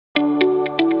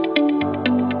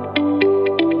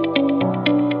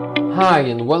Hi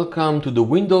and welcome to the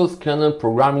Windows Kernel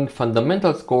Programming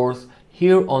Fundamentals course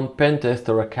here on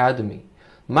Pentester Academy.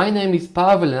 My name is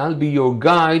Pavel and I'll be your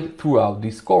guide throughout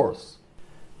this course.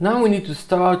 Now we need to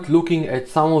start looking at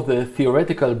some of the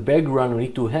theoretical background we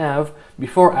need to have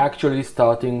before actually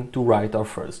starting to write our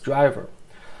first driver.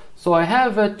 So I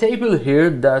have a table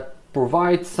here that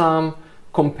provides some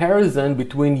comparison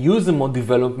between user mode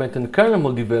development and kernel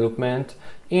mode development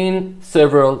in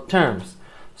several terms.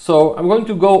 So I'm going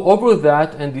to go over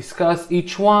that and discuss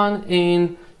each one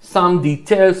in some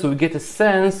detail so we get a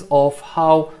sense of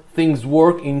how things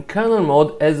work in kernel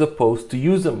mode as opposed to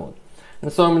user mode.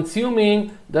 And so I'm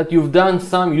assuming that you've done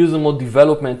some user mode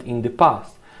development in the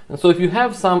past. And so if you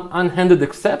have some unhandled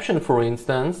exception, for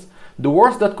instance, the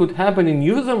worst that could happen in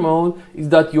user mode is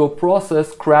that your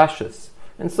process crashes.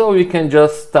 And so you can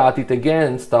just start it again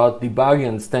and start debugging,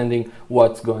 understanding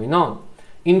what's going on.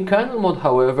 In kernel mode,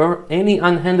 however, any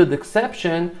unhandled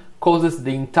exception causes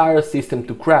the entire system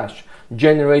to crash,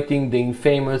 generating the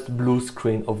infamous blue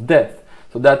screen of death.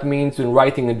 So that means when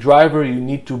writing a driver, you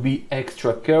need to be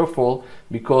extra careful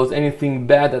because anything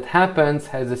bad that happens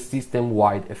has a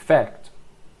system-wide effect.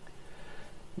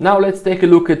 Now let's take a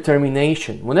look at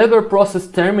termination. Whenever a process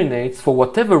terminates for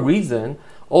whatever reason,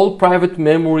 all private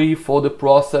memory for the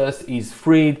process is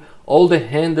freed, all the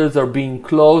handles are being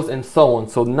closed and so on.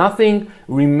 So nothing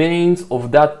remains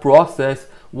of that process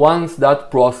once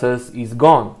that process is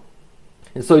gone.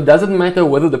 And so it doesn't matter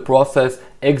whether the process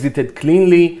exited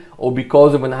cleanly or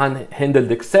because of an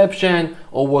unhandled exception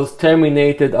or was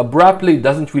terminated abruptly, it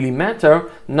doesn't really matter.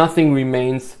 Nothing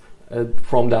remains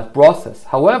from that process.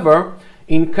 However,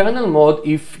 in kernel mode,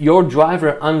 if your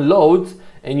driver unloads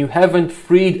and you haven't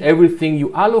freed everything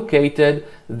you allocated,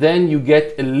 then you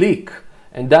get a leak.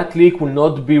 And that leak will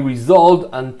not be resolved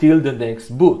until the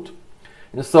next boot.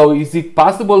 And so is it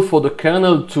possible for the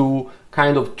kernel to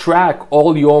kind of track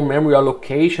all your memory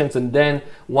allocations and then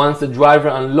once the driver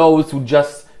unloads to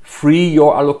just free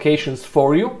your allocations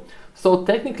for you? So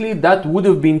technically that would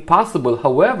have been possible.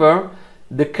 However,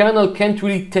 the kernel can't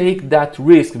really take that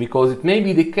risk because it may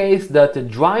be the case that a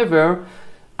driver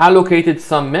allocated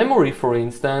some memory, for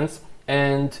instance,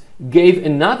 and gave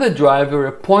another driver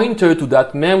a pointer to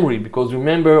that memory, because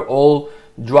remember, all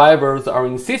drivers are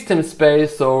in system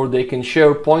space, so they can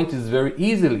share pointers very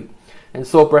easily. And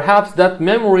so perhaps that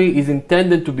memory is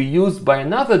intended to be used by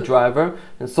another driver,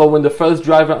 and so when the first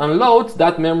driver unloads,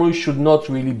 that memory should not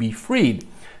really be freed.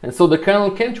 And so the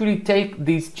kernel can't really take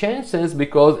these chances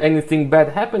because anything bad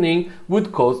happening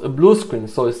would cause a blue screen.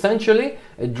 So essentially,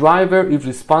 a driver is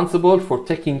responsible for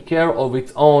taking care of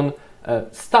its own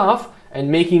stuff and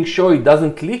making sure it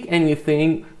doesn't leak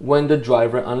anything when the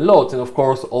driver unloads. And of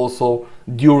course, also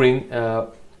during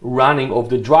running of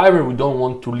the driver, we don't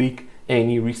want to leak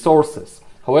any resources.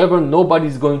 However,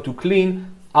 nobody's going to clean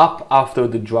up after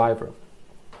the driver.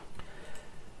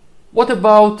 What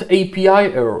about API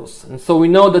errors? And so we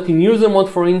know that in user mode,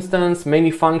 for instance,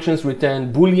 many functions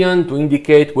return Boolean to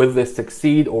indicate whether they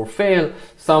succeed or fail.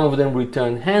 Some of them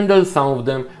return handles, some of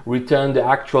them return the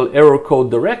actual error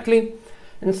code directly.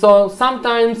 And so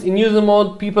sometimes in user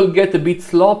mode, people get a bit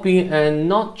sloppy and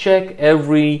not check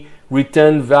every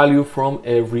return value from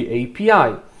every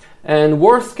API. And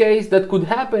worst case that could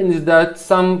happen is that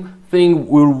something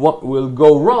will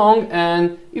go wrong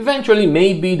and eventually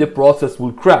maybe the process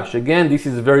will crash. Again, this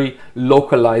is a very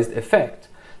localized effect.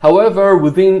 However,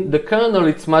 within the kernel,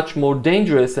 it's much more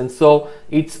dangerous, and so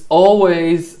it's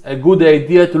always a good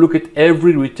idea to look at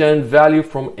every return value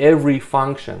from every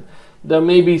function. There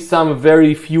may be some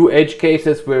very few edge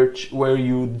cases where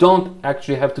you don't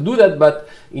actually have to do that, but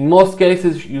in most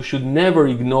cases you should never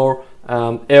ignore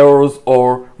errors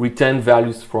or return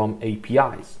values from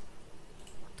APIs.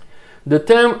 The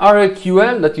term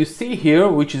RLQL that you see here,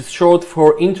 which is short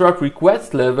for interrupt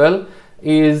request level,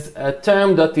 is a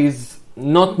term that is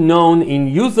not known in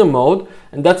user mode,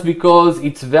 and that's because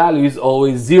its value is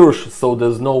always 0, so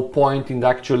there's no point in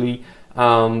actually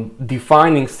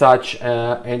defining such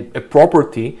a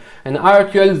property. And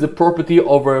RLQL is the property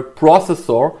over a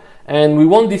processor, and we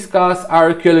won't discuss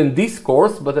RLQL in this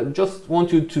course, but I just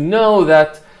want you to know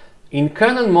that in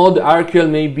kernel mode, RLQL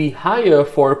may be higher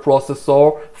for a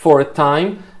processor for a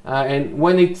time, and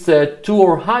when it's 2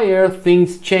 or higher,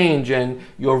 things change and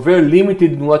you're very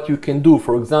limited in what you can do.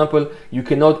 For example, you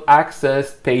cannot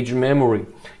access page memory.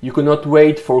 You cannot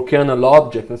wait for kernel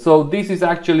object. And so this is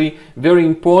actually very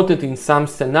important in some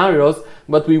scenarios,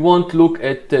 but we won't look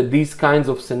at these kinds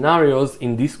of scenarios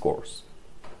in this course.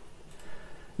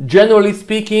 Generally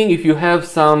speaking, if you have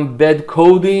some bad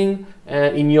coding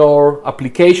in your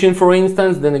application, for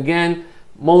instance, then again,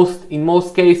 in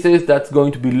most cases that's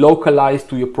going to be localized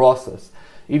to your process.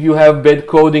 If you have bad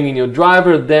coding in your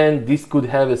driver, then this could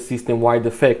have a system-wide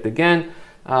effect. Again,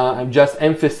 I'm just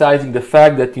emphasizing the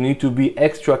fact that you need to be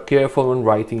extra careful when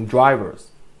writing drivers.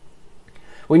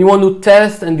 When you want to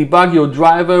test and debug your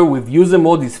driver with user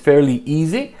mode, it's fairly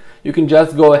easy. You can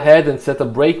just go ahead and set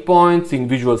up breakpoints in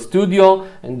Visual Studio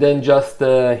and then just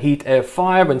hit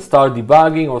F5 and start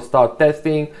debugging or start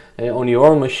testing on your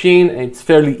own machine. It's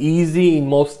fairly easy in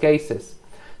most cases.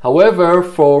 However,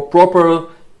 for proper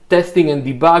testing and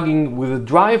debugging with a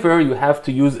driver, you have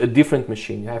to use a different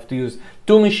machine. You have to use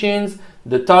two machines.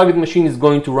 The target machine is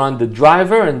going to run the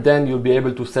driver, and then you'll be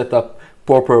able to set up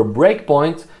proper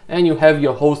breakpoints, and you have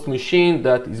your host machine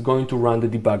that is going to run the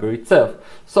debugger itself.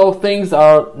 So things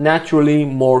are naturally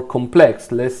more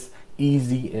complex, less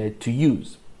easy to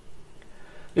use.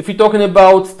 If you're talking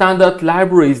about standard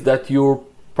libraries that you're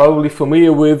probably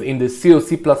familiar with in the C or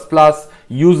C++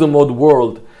 user mode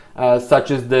world,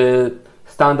 such as the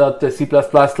standard C++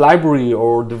 library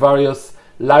or the various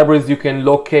libraries you can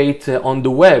locate on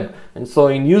the web. And so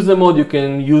in user mode you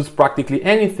can use practically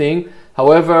anything.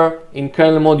 However, in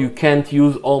kernel mode you can't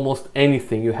use almost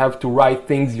anything. You have to write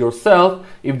things yourself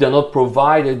if they're not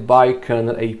provided by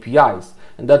kernel APIs.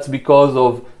 And that's because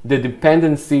of the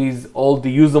dependencies all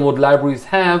the user mode libraries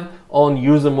have on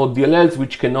user mode DLLs,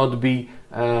 which cannot be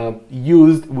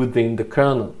used within the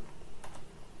kernel.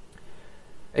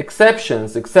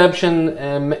 Exceptions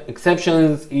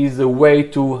is a way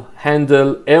to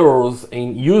handle errors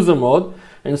in user mode.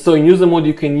 And so in user mode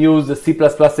you can use the C++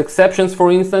 exceptions, for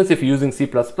instance, if you're using C++.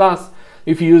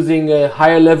 If you're using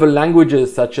higher level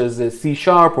languages such as C#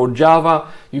 or Java,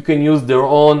 you can use their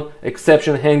own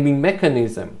exception handling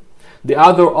mechanism. The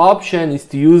other option is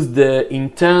to use the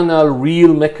internal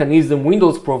real mechanism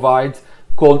Windows provides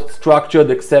called structured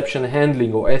exception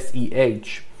handling, or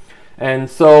SEH. And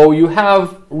so you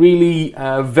have really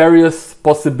various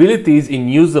possibilities in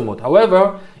user mode.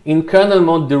 However, in kernel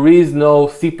mode there is no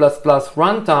C++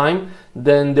 runtime,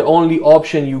 then the only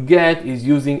option you get is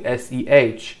using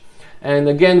SEH. And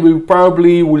again, we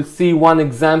probably will see one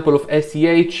example of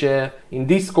SEH in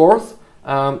this course,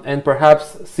 and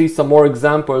perhaps see some more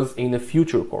examples in a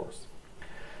future course.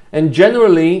 And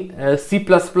generally, C++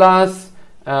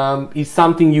 is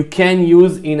something you can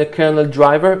use in a kernel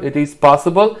driver. It is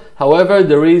possible. However,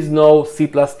 there is no C++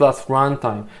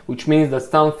 runtime, which means that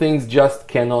some things just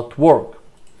cannot work.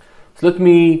 So let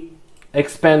me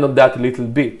expand on that a little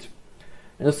bit.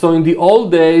 And so in the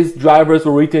old days, drivers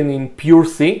were written in pure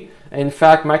C. In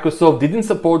fact, Microsoft didn't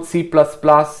support C++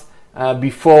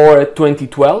 before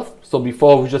 2012. So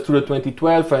before Visual Studio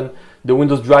 2012 and the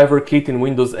Windows driver kit in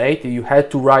Windows 8, you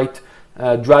had to write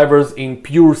drivers in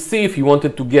pure C if you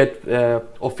wanted to get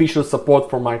official support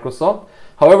from Microsoft.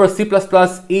 However, C++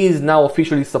 is now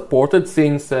officially supported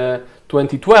since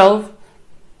 2012,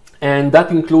 and that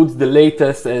includes the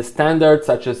latest standards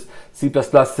such as C++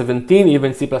 17,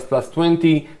 even C++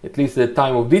 20, at least at the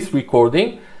time of this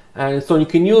recording. And so you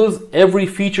can use every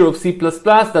feature of C++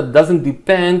 that doesn't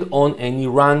depend on any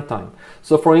runtime.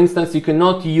 So for instance, you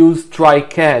cannot use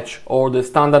try-catch or the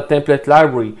standard template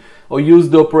library, or use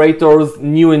the operators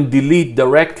new and delete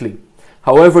directly.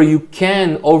 However, you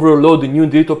can overload the new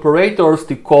and delete operators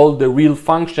to call the real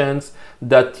functions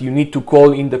that you need to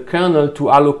call in the kernel to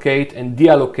allocate and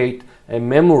deallocate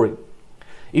memory.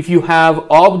 If you have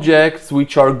objects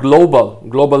which are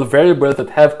global variables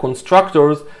that have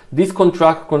constructors, these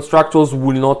constructors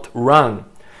will not run.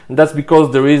 And that's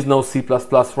because there is no C++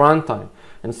 runtime.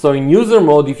 And so in user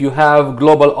mode, if you have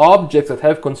global objects that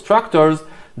have constructors,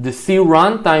 the C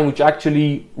runtime, which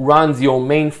actually runs your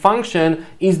main function,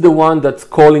 is the one that's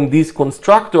calling these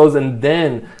constructors and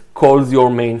then calls your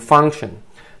main function.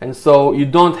 And so you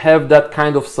don't have that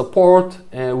kind of support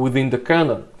within the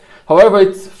kernel. However,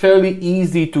 it's fairly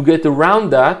easy to get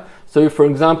around that. So if, for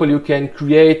example, you can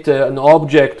create an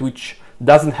object which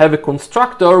doesn't have a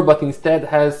constructor, but instead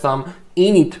has some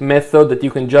init method that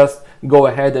you can just go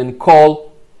ahead and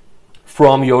call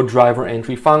from your driver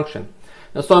entry function.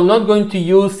 Now, so I'm not going to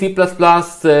use C++,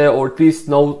 or at least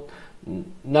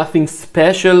nothing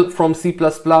special from C++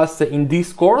 in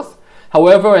this course.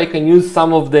 However, I can use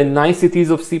some of the niceties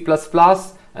of C++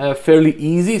 fairly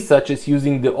easy, such as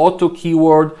using the auto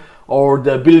keyword or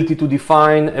the ability to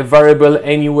define a variable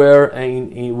anywhere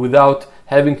without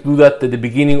having to do that at the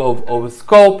beginning of a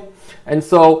scope. And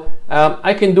so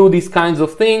I can do these kinds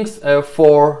of things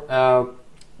to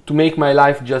make my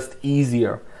life just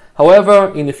easier.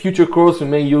 However, in a future course, we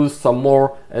may use some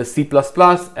more C++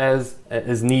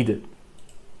 as needed.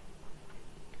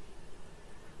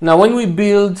 Now, when we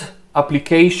build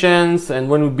applications and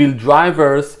when we build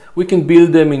drivers, we can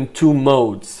build them in two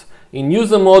modes. In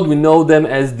user mode, we know them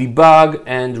as debug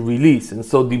and release. And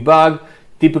so debug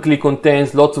typically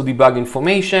contains lots of debug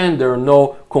information. There are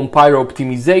no compiler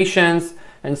optimizations.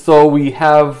 And so we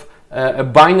have a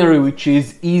binary which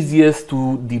is easiest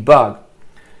to debug.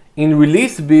 In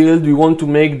release build, we want to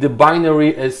make the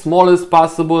binary as small as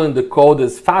possible and the code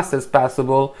as fast as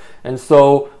possible. And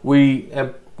so we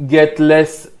get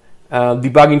less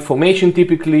debug information.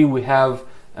 Typically, we have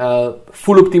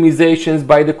full optimizations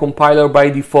by the compiler by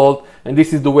default. And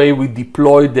this is the way we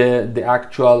deploy the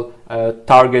actual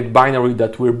target binary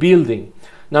that we're building.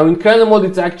 Now in kernel mode,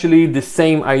 it's actually the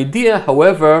same idea.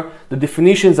 However, the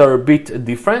definitions are a bit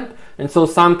different. And so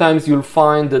sometimes you'll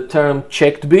find the term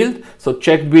checked build. So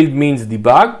checked build means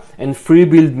debug and free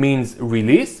build means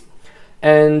release.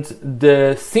 And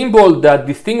the symbol that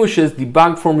distinguishes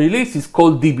debug from release is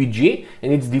called DBG,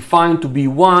 and it's defined to be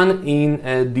 1 in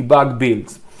debug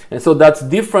builds. And so that's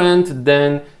different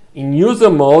than in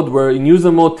user mode, where in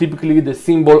user mode typically the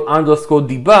symbol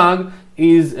 _debug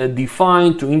is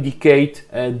defined to indicate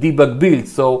debug build.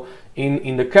 So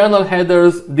in the kernel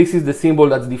headers, this is the symbol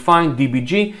that's defined,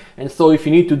 DBG. And so if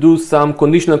you need to do some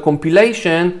conditional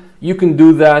compilation, you can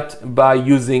do that by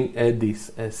using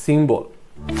this symbol.